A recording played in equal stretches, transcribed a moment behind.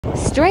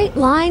Straight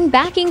line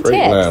backing Straight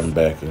tips. line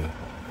backing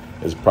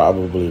is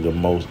probably the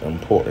most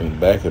important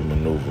backing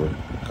maneuver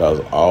because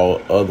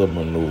all other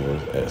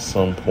maneuvers at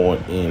some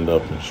point end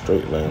up in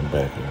straight line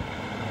backing.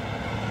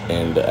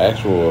 And the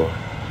actual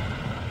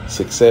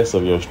success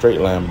of your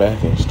straight line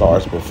backing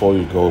starts before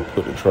you go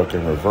put the truck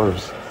in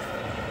reverse.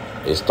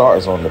 It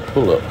starts on the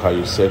pull-up, how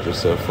you set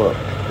yourself up.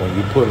 When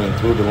you're pulling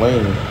through the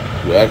lane,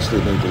 you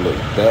actually need to look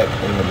back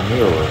in the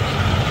mirror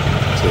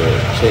to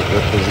check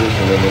your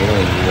position in the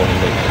lane. You want to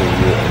make sure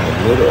you're in the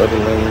middle of the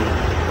lane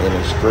and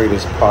as straight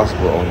as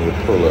possible on your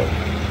pull-up.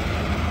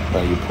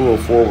 Now you pull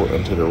forward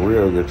until the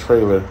rear of your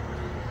trailer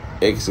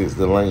exits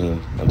the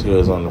lane until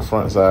it's on the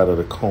front side of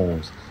the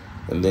cones,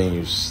 and then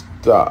you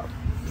stop.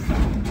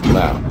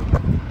 Now,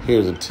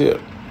 here's a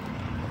tip.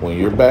 When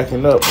you're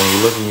backing up, when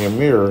you look in your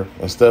mirror,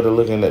 instead of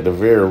looking at the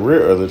very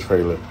rear of the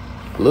trailer,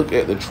 look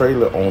at the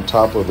trailer on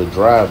top of the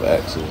drive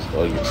axles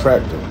or your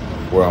tractor,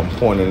 where I'm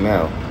pointing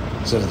now.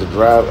 Since the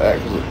drive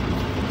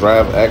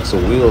axle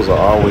wheels are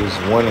always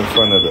one in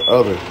front of the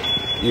other,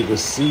 you can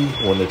see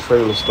when the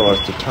trailer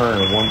starts to turn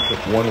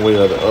one way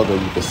or the other,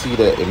 you can see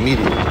that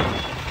immediately.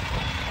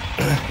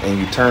 And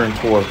you turn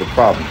towards the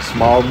problem.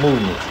 Small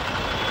movements.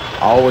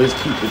 Always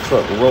keep the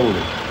truck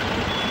rolling.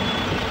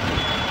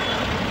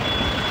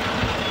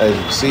 As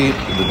you see,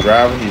 the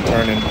driver, he's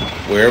turning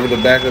wherever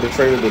the back of the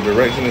trailer, the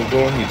direction is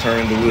going, he's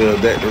turning the wheel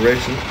that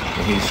direction.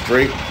 When he's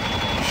straight,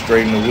 you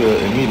straighten the wheel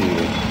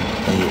immediately.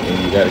 And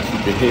you got to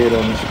keep your head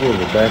on the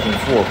swivel, back and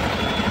forth.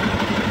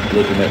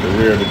 Looking at the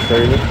rear of the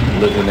trailer,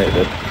 looking at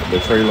the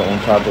trailer on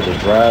top of the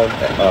drive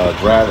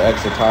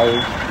axle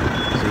tires,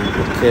 so you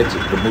can catch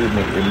the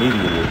movement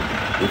immediately.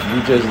 If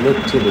you just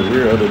look to the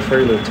rear of the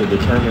trailer to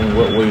determine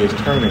what way it's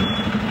turning,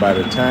 by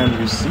the time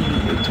you see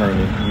it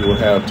turning, you will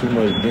have too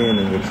much bend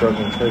in your truck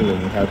and trailer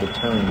and you have to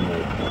turn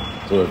more.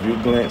 So if you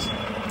glance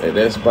at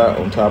that spot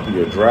on top of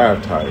your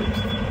drive tires,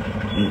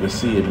 you can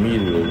see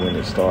immediately when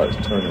it starts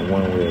turning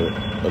one way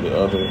or the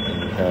other,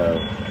 and you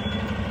have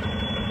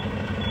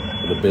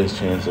the best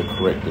chance of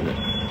correcting it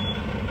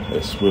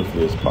as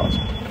swiftly as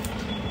possible.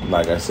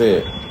 Like I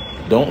said,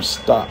 don't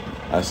stop.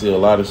 I see a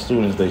lot of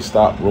students, they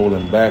stop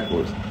rolling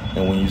backwards.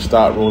 And when you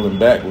stop rolling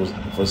backwards,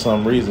 for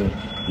some reason,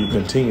 you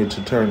continue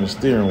to turn the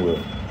steering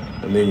wheel.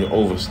 And then you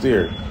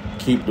oversteer.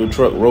 Keep the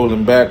truck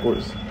rolling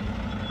backwards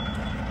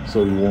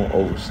so you won't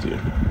oversteer.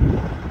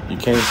 You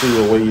can't see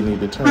the way you need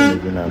to turn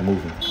if you're not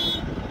moving.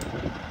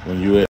 When you